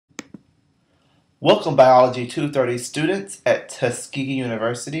Welcome Biology 230 students at Tuskegee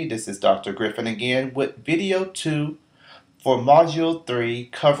University. This is Dr. Griffin again with video 2 for Module 3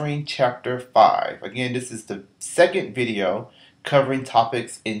 covering Chapter 5. Again, this is the second video covering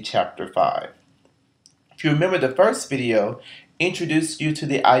topics in Chapter 5. If you remember, the first video introduced you to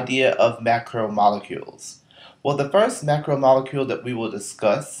the idea of macromolecules. Well, the first macromolecule that we will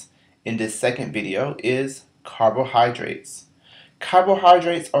discuss in this second video is carbohydrates.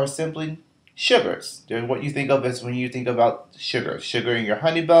 Carbohydrates are simply sugars. They're what you think of as when you think about sugar. Sugar in your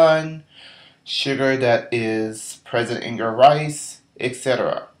honey bun, sugar that is present in your rice,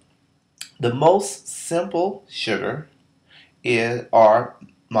 etc. The most simple sugar are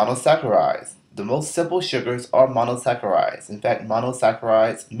monosaccharides. The most simple sugars are monosaccharides. In fact,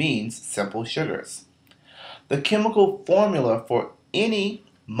 monosaccharides means simple sugars. The chemical formula for any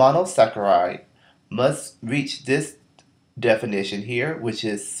monosaccharide must reach this definition here, which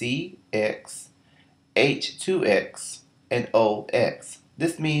is CX, H2X, and OX.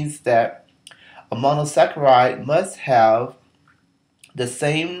 This means that a monosaccharide must have the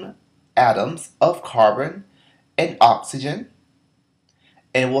same atoms of carbon and oxygen,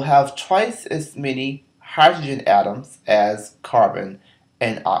 and will have twice as many hydrogen atoms as carbon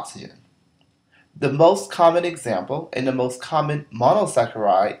and oxygen. The most common example and the most common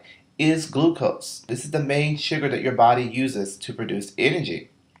monosaccharide is glucose. This is the main sugar that your body uses to produce energy.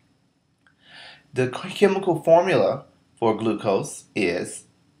 The chemical formula for glucose is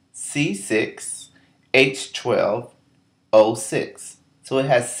C6H12O6. So it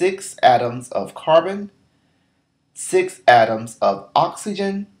has 6 atoms of carbon, 6 atoms of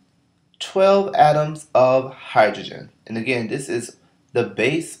oxygen, 12 atoms of hydrogen. And again, this is the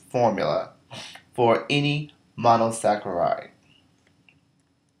base formula for any monosaccharide.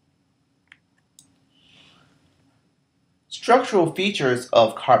 Structural features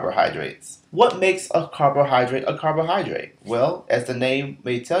of carbohydrates. What makes a carbohydrate a carbohydrate? Well, as the name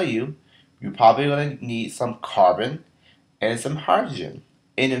may tell you, you're probably going to need some carbon and some hydrogen.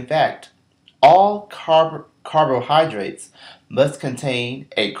 And in fact, all carbohydrates must contain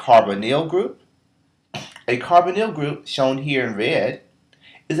a carbonyl group. A carbonyl group, shown here in red,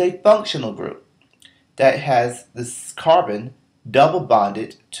 is a functional group that has this carbon double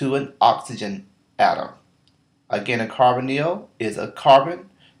bonded to an oxygen atom. Again, a carbonyl is a carbon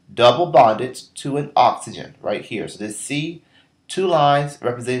double bonded to an oxygen right here. So this C, 2 lines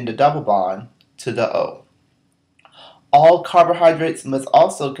representing the double bond to the O. All carbohydrates must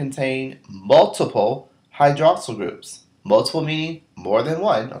also contain multiple hydroxyl groups. Multiple meaning more than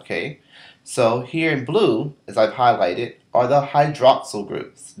one, okay? So here in blue, as I've highlighted, are the hydroxyl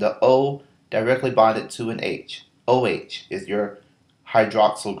groups. The O directly bonded to an H. OH is your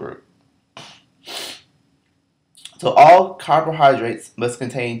hydroxyl group. So all carbohydrates must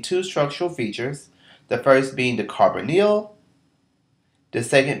contain 2 structural features, the first being the carbonyl, the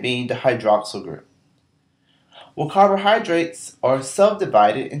second being the hydroxyl group. Well, carbohydrates are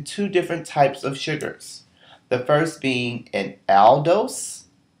subdivided in 2 different types of sugars. The first being an aldose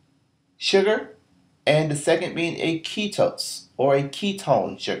sugar, and the second being a ketose or a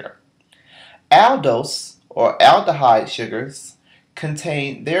ketone sugar. Aldose or aldehyde sugars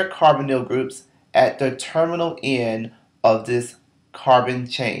contain their carbonyl groups at the terminal end of this carbon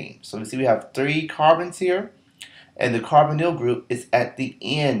chain. So you see we have 3 carbons here, and the carbonyl group is at the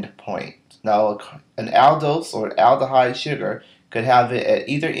end point. Now an aldose or aldehyde sugar could have it at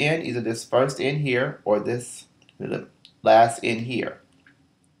either end, either this first end here or this last end here.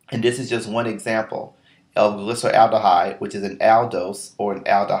 And this is just one example of glyceraldehyde, which is an aldose or an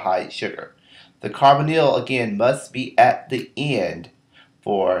aldehyde sugar. The carbonyl again must be at the end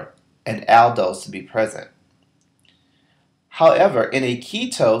for an aldose to be present. However, in a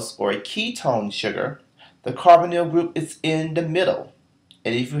ketose or a ketone sugar, the carbonyl group is in the middle.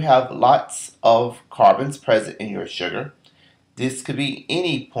 And if you have lots of carbons present in your sugar, this could be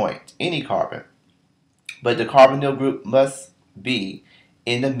any point, any carbon. But the carbonyl group must be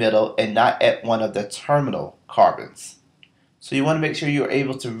in the middle and not at one of the terminal carbons. So you want to make sure you're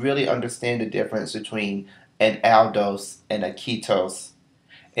able to really understand the difference between an aldose and a ketose.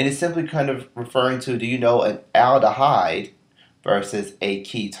 And it's simply kind of referring to, do you know an aldehyde versus a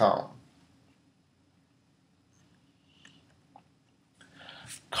ketone?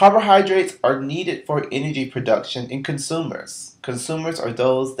 Carbohydrates are needed for energy production in consumers. Consumers are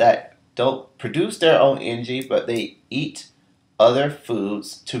those that don't produce their own energy, but they eat other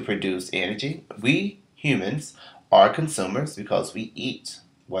foods to produce energy. We humans are consumers because we eat,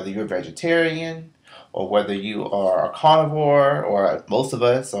 whether you're vegetarian, or whether you are a carnivore, or most of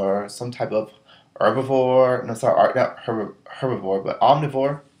us are some type of herbivore, no, sorry, not herbivore, but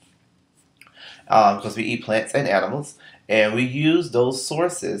omnivore. because we eat plants and animals, and we use those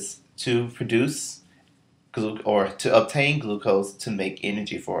sources to produce or to obtain glucose to make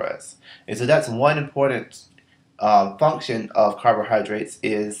energy for us. And so that's one important function of carbohydrates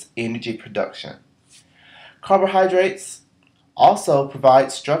is energy production. Carbohydrates also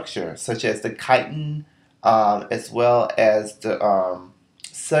provide structure, such as the chitin, as well as the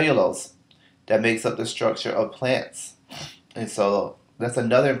cellulose that makes up the structure of plants. And so that's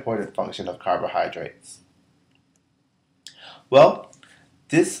another important function of carbohydrates. Well,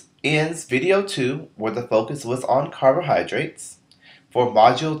 this ends video 2, where the focus was on carbohydrates. For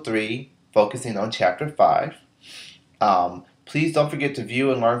module 3, focusing on chapter 5. Please don't forget to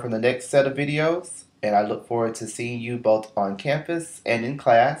view and learn from the next set of videos, and I look forward to seeing you both on campus and in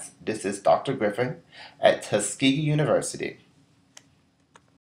class. This is Dr. Griffin at Tuskegee University.